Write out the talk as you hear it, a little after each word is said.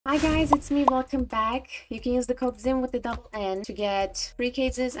Hi guys, it's me. Welcome back. You can use the code Zinn with the double N to get free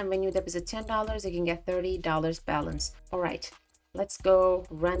cases, and when you deposit $10, you can get $30 balance. All right, let's go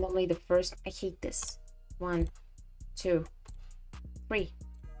randomly. The first, I hate this. 1, 2, 3,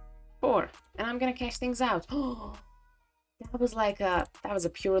 4, and I'm gonna cash things out. Oh, that was a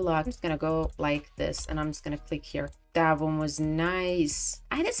pure luck. I'm just gonna go like this, and I'm just gonna click here. That one was nice.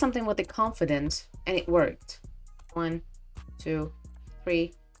 I did something with the confidence, and it worked. 1, 2,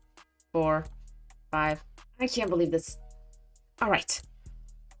 3, 4, 5. I can't believe this. All right,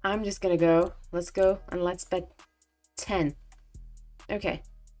 I'm just gonna go. Let's go and let's bet 10. Okay,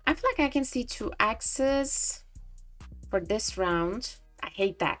 I feel like I can see 2 axes for this round. I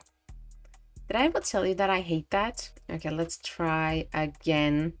hate that. Did I ever tell you that I hate that? Okay, let's try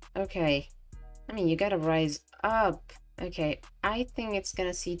again. Okay, I mean, you gotta rise up. Okay, I think it's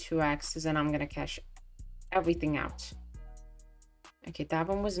gonna see 2 axes and I'm gonna cash everything out. Okay, that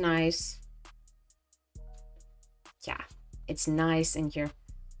one was nice. Yeah, it's nice in here.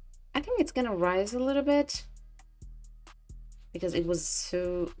 I think it's gonna rise a little bit because it was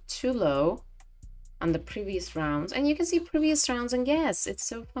too low on the previous rounds. And you can see previous rounds and guess. It's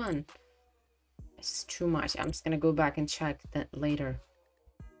so fun. It's too much. I'm just gonna go back and check that later.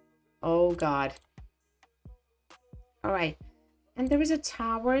 Oh God. All right. And there is a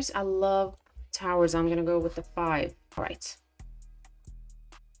towers. I love towers. I'm gonna go with the 5. All right.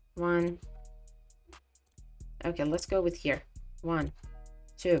 1. Okay, let's go with here. 1,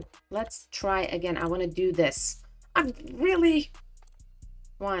 2. Let's try again. I want to do this. I'm really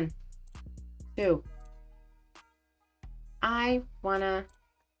 1, 2. I wanna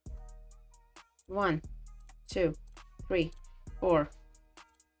 1, 2, 3, 4.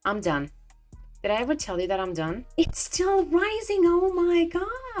 I'm done. Did I ever tell you that I'm done? It's still rising. Oh my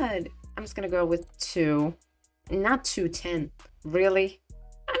God. I'm just gonna go with 2. Not 210. Really?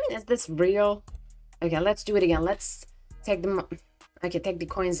 I mean, is this real? Okay, let's do it again. Let's take the take the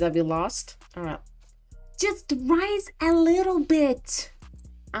coins that we lost. All right, just rise a little bit.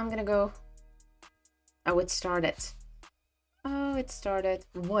 I'm gonna go. Oh, it started. Oh, it started.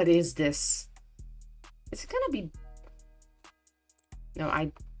 What is this? Is it gonna be? No,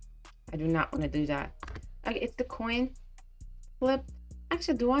 I do not want to do that. Okay, it's the coin flip.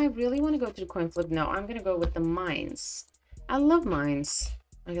 Actually, do I really want to go to the coin flip? No, I'm gonna go with the mines. I love mines.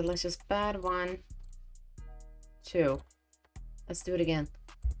 Okay, let's just bet 1, 2. Let's do it again.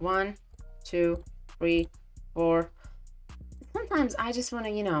 1, 2, 3, 4. Sometimes I just want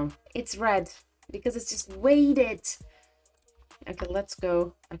to, you know, it's red because it's just weighted. Okay, let's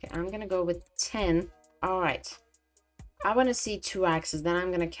go. Okay, I'm gonna go with 10. All right, I want to see 2 axes, then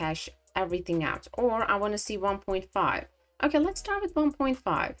I'm gonna cash everything out, or I want to see 1.5. Okay, let's start with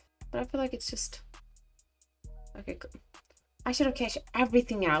 1.5, but I feel like it's just okay. I should have cashed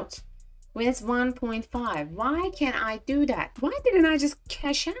everything out when it's 1.5. Why can't I do that? Why didn't I just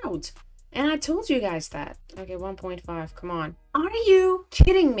cash out? And I told you guys that. Okay, 1.5. Come on. Are you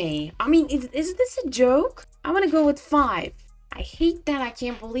kidding me? I mean, is this a joke? I want to go with 5. I hate that. I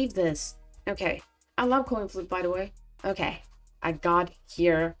can't believe this. Okay. I love coin flip, by the way. Okay. I got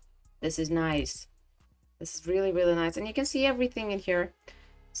here. This is nice. This is really, really nice. And you can see everything in here.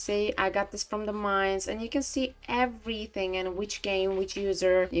 See, I got this from the mines, and you can see everything and which game, which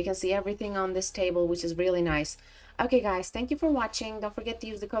user. You can see everything on this table, which is really nice. Okay guys, thank you for watching. Don't forget to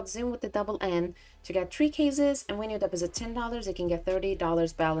use the code Zinn with the double N to get 3 cases, and when you deposit $10, you can get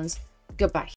 $30 balance. Goodbye.